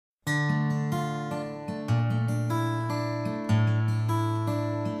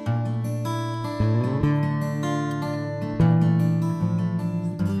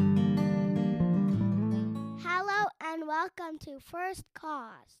welcome to First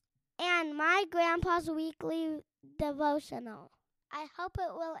Cause and my grandpa's weekly devotional. I hope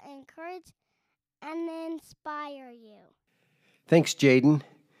it will encourage and inspire you. Thanks, Jaden.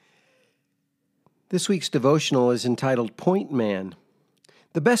 This week's devotional is entitled Point Man.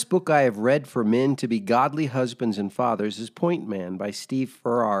 The best book I have read for men to be godly husbands and fathers is Point Man by Steve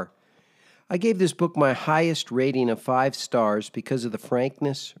Farrar. I gave this book my highest rating of 5 stars because of the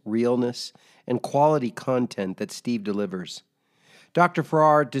frankness, realness, and quality content that Steve delivers. Dr.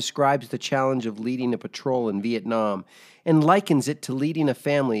 Farrar describes the challenge of leading a patrol in Vietnam and likens it to leading a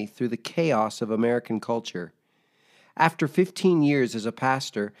family through the chaos of American culture. After 15 years as a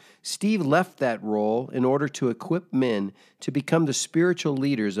pastor, Steve left that role in order to equip men to become the spiritual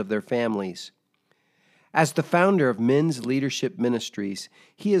leaders of their families. As the founder of Men's Leadership Ministries,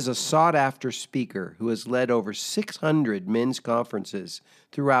 he is a sought-after speaker who has led over 600 men's conferences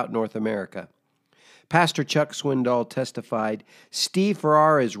throughout North America. Pastor Chuck Swindoll testified, "Steve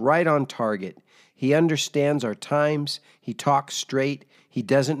Farrar is right on target. He understands our times, he talks straight, he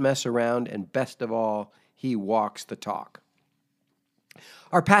doesn't mess around, and best of all, he walks the talk."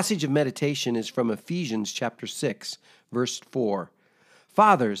 Our passage of meditation is from Ephesians chapter 6, verse 4.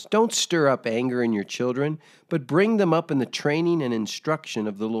 "Fathers, don't stir up anger in your children, but bring them up in the training and instruction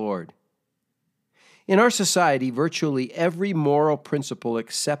of the Lord." In our society, virtually every moral principle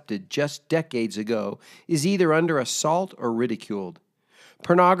accepted just decades ago is either under assault or ridiculed.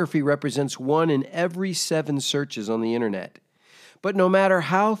 Pornography represents 1 in every 7 searches on the internet. But no matter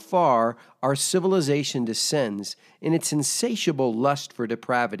how far our civilization descends in its insatiable lust for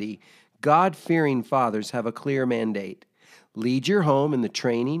depravity, God-fearing fathers have a clear mandate. Lead your home in the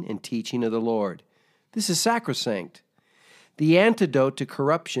training and teaching of the Lord. This is sacrosanct. The antidote to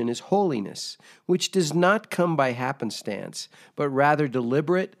corruption is holiness, which does not come by happenstance, but rather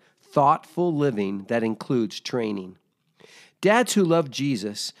deliberate, thoughtful living that includes training. Dads who love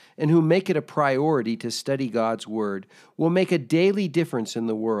Jesus and who make it a priority to study God's Word will make a daily difference in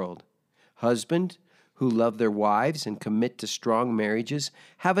the world. Husbands who love their wives and commit to strong marriages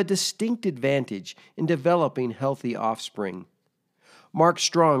have a distinct advantage in developing healthy offspring. Mark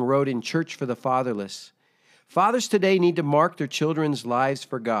Strong wrote in Church for the Fatherless, "Fathers today need to mark their children's lives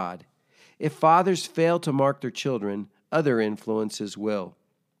for God. If fathers fail to mark their children, other influences will."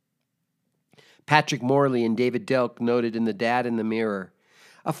 Patrick Morley and David Delk noted in The Dad in the Mirror,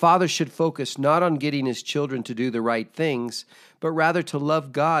 "A father should focus not on getting his children to do the right things, but rather to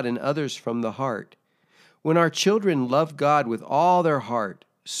love God and others from the heart. When our children love God with all their heart,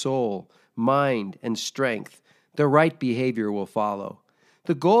 soul, mind, and strength, the right behavior will follow.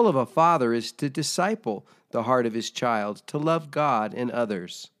 The goal of a father is to disciple the heart of his child to love God and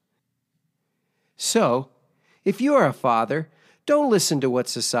others." So, if you are a father, don't listen to what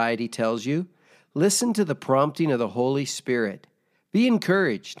society tells you. Listen to the prompting of the Holy Spirit. Be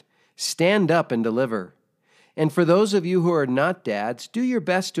encouraged. Stand up and deliver. And for those of you who are not dads, do your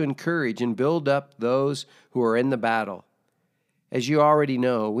best to encourage and build up those who are in the battle. As you already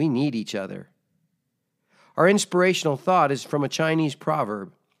know, we need each other. Our inspirational thought is from a Chinese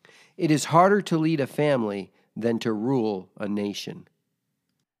proverb. It is harder to lead a family than to rule a nation.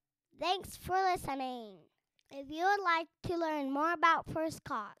 Thanks for listening. If you would like to learn more about First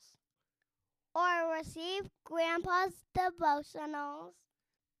Cause or receive Grandpa's devotionals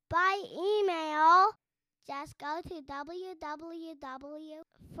by email, just go to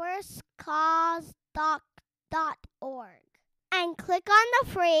www.firstcause.org and click on the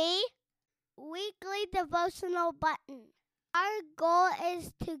free weekly devotional button. Our goal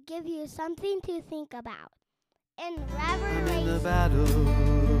is to give you something to think about. In reverence.